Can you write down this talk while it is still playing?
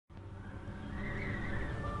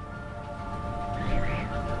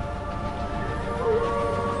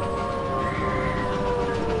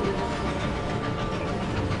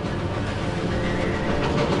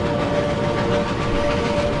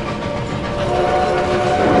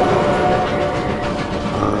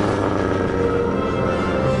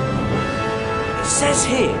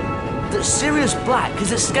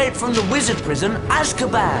He's escaped from the wizard prison,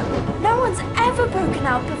 Azkaban. No one's ever broken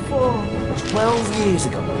out before. 12 years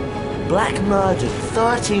ago, Black murdered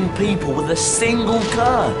 13 people with a single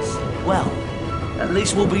curse. Well, at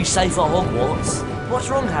least we'll be safe at Hogwarts. What's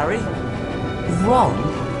wrong, Harry? Ron,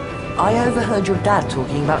 I overheard your dad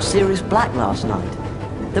talking about Sirius Black last night.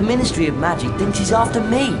 The Ministry of Magic thinks he's after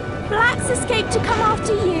me. Black's escaped to come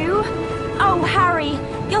after you? Oh, Harry,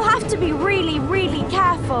 you'll have to be really, really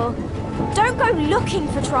careful. Don't go looking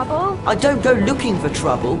for trouble. I don't go looking for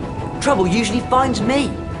trouble. Trouble usually finds me.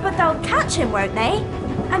 But they'll catch him, won't they?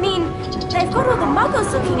 I mean, they've got all the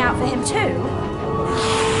muggles looking out for him too.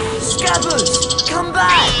 Scabbers, come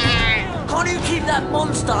back! Can't you keep that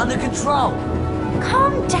monster under control?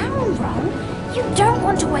 Calm down, Ron. You don't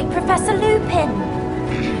want to wake Professor Lupin.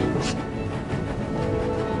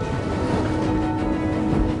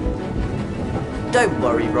 Don't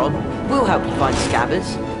worry, Ron. We'll help you find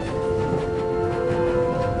Scabbers.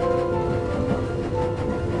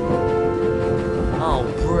 Oh,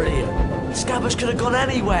 brilliant. Scabbers could have gone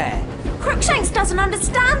anywhere. Crookshanks doesn't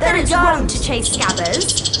understand that it's wrong to chase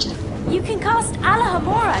Scabbers. You can cast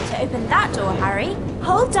Alahamora to open that door, Harry.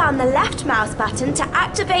 Hold down the left mouse button to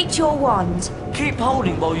activate your wand. Keep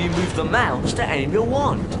holding while you move the mouse to aim your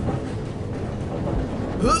wand.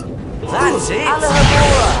 That's it! Alahamora!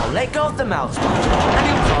 Now let go of the mouse button and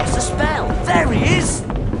you'll cast a spell. There he is!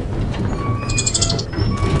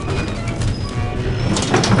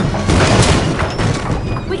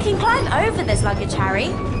 We can climb over this luggage, Harry.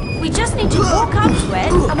 We just need to walk up to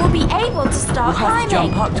it and we'll be able to start We'll have to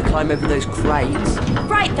climbing. jump up to climb over those crates.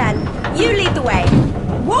 Right then, you lead the way.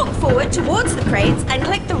 Walk forward towards the crates and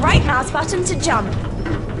click the right mouse button to jump.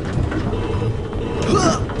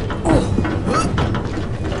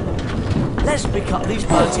 Let's pick up these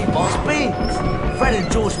Bertie Boss beans. Fred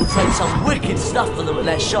and George will trade some wicked stuff for them at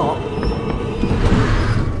their shop.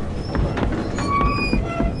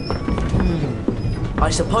 I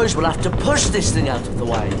suppose we'll have to push this thing out of the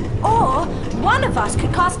way. Or one of us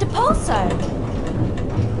could cast a pulso.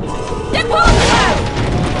 Depulso!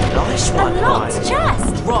 Nice one, A locked Hermione.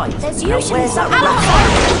 chest. Right, There's now usually where's some that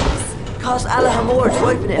Alahamora. Cast Alahamora to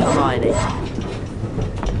open it, Hermione.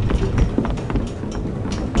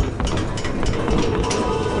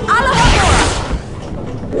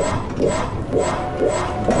 Alahamora!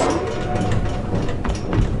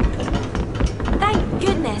 Thank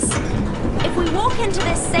goodness. If we walk into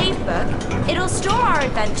this save book, it'll store our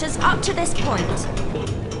adventures up to this point.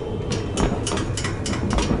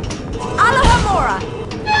 Alahamora!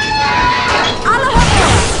 Alahamora!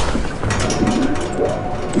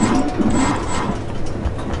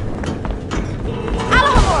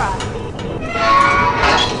 Alahamora!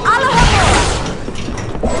 Alahamora!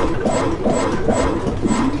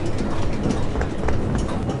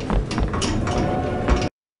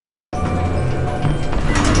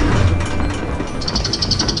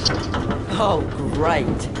 Oh, great.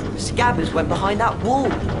 Scabbers went behind that wall.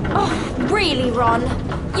 Oh, really, Ron?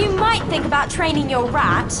 You might think about training your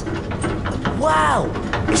rat. Wow!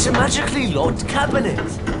 It's a magically locked cabinet.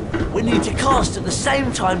 We need to cast at the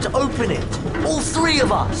same time to open it. All three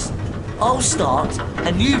of us. I'll start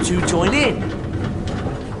and you two join in.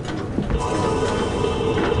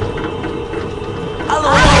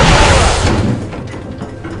 Hello!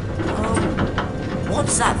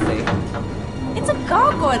 What's that thing? It's a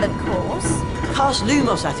gargoyle, of course. Cast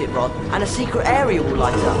Lumos at it, Ron, and a secret area will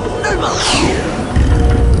light up.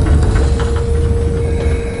 Lumos!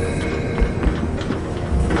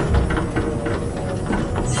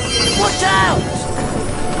 Watch out!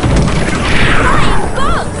 Flying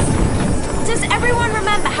bugs! Does everyone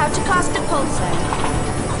remember how to cast a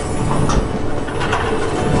pulso?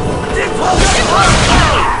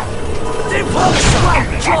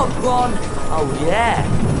 Great job, Ron! Oh yeah,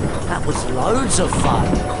 that was loads of fun.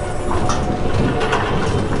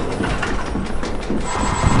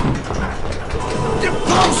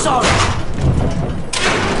 Pulso!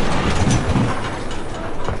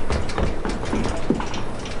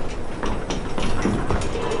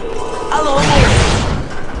 Hello!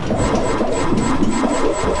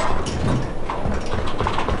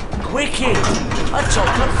 Wicked! A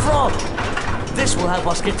chocolate frog! This will help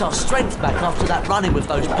us get our strength back after that running with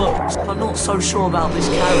those books. I'm not so sure about this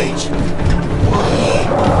carriage.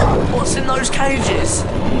 What's in those cages?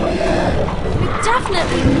 We're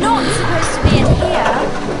definitely not supposed to be in here.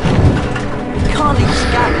 We can't leave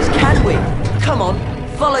Scabbers, can we? Come on,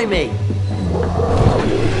 follow me.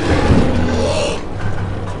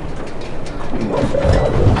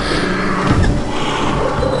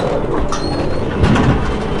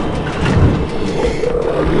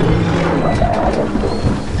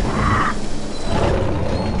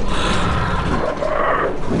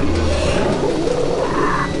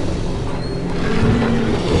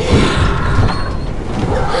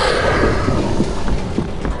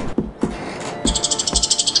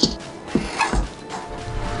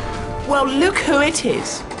 who it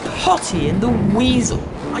is. Potty and the Weasel.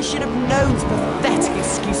 I should have known this pathetic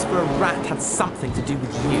excuse for a rat had something to do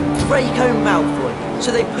with you. Draco Malfoy.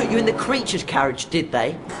 So they put you in the creature's carriage, did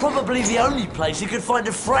they? Probably the only place he could find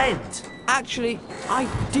a friend. Actually, I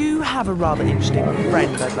do have a rather interesting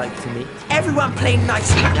friend I'd like to meet. Everyone play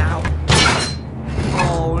nicely now.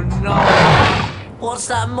 Oh no! What's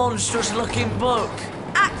that monstrous looking book?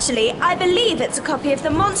 Actually, I believe it's a copy of the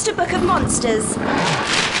Monster Book of Monsters.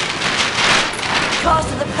 Cast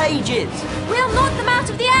of the pages! We'll knock them out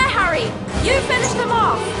of the air, Harry! You finish them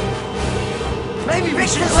off! Maybe we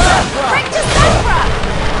should... Rictus Zebra!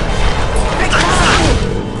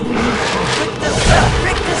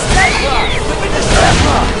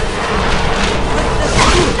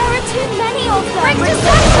 There are too many of them! Rictus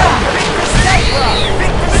Zebra! Rictus Zebra!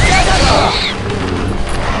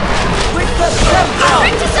 Rictus Zebra!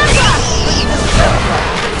 Rictus Zebra! Rictus Zebra!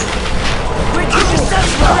 Rictus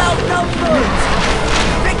Zebra! We're outnumbered!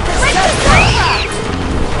 Rictus Zebra!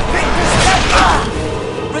 Rictus Zebra!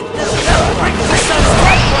 Rictus Zebra! Rictus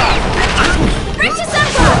Zebra! Rictus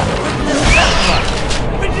Zebra!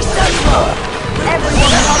 Rictus Zebra!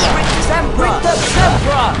 Everyone loves Rictus Emperor! Rictus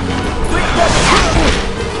Zebra! Rictus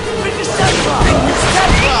Zebra! Rictus Zebra! Rictus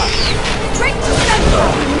Zebra! Rictus Zebra!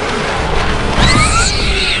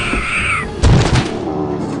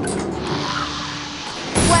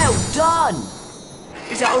 Well done!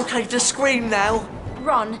 Is it okay to scream now?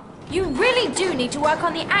 Ron, you really do need to work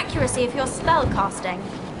on the accuracy of your spell casting.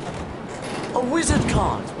 A wizard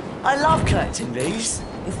card! I love collecting these.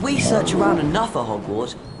 If we search around enough at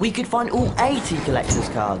Hogwarts, we could find all 80 collector's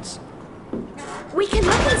cards. We can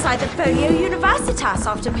look inside the Folio Universitas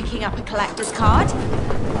after picking up a collector's card.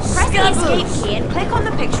 Press the Scabbers! escape key and click on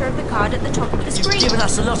the picture of the card at the top of the You've screen. given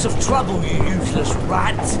us a lot of trouble, you useless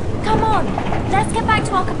rat. Come on, let's get back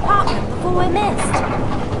to our compartment before we're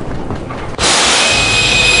missed.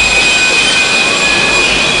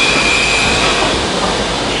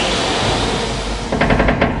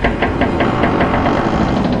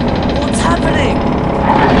 What's happening?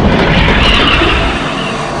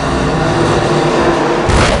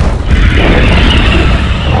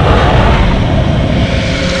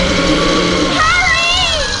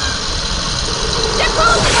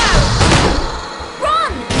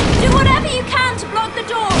 Ron, do whatever you can to block the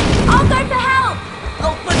door. I'll go for help.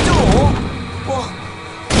 Lock the door?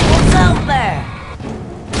 What's out there?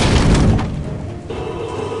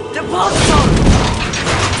 Deposit!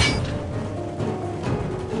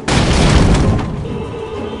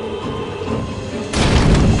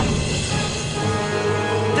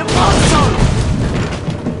 Deposit!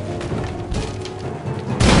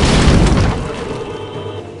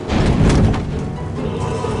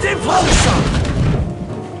 Deposit!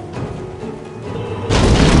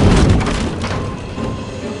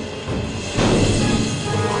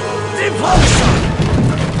 Deposit!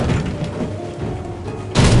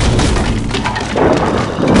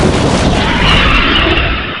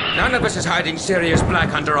 None of us is hiding Sirius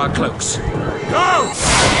Black under our cloaks. Go!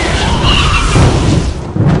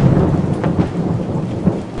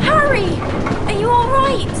 Harry, are you all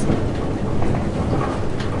right?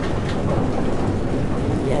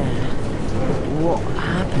 Yeah. What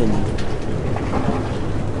happened?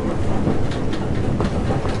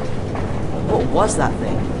 What was that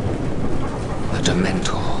thing? A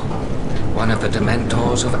Dementor. One of the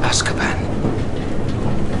Dementors of Azkaban.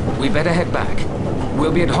 We better head back.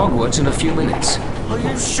 We'll be at Hogwarts in a few minutes. Are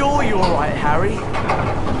you sure you're alright, Harry?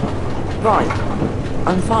 Right.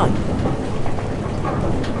 I'm fine.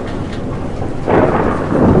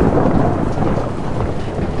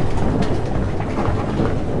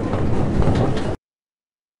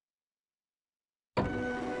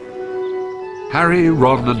 Harry,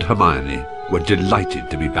 Ron and Hermione were delighted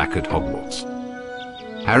to be back at Hogwarts.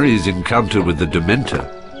 Harry's encounter with the Dementor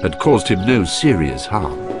had caused him no serious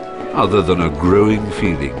harm, other than a growing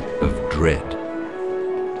feeling of dread.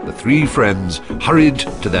 The three friends hurried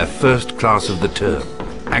to their first class of the term,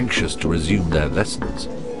 anxious to resume their lessons.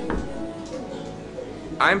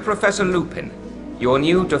 I'm Professor Lupin, your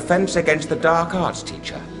new Defense Against the Dark Arts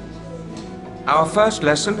teacher. Our first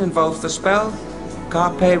lesson involves the spell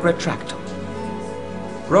Carpe Retractum.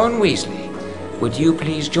 Ron Weasley, would you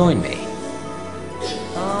please join me?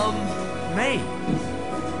 Me?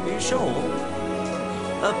 Are you sure?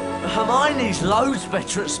 Hermione's loads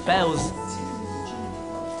better at spells.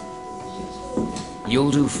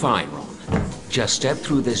 You'll do fine, Ron. Just step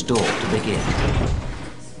through this door to begin.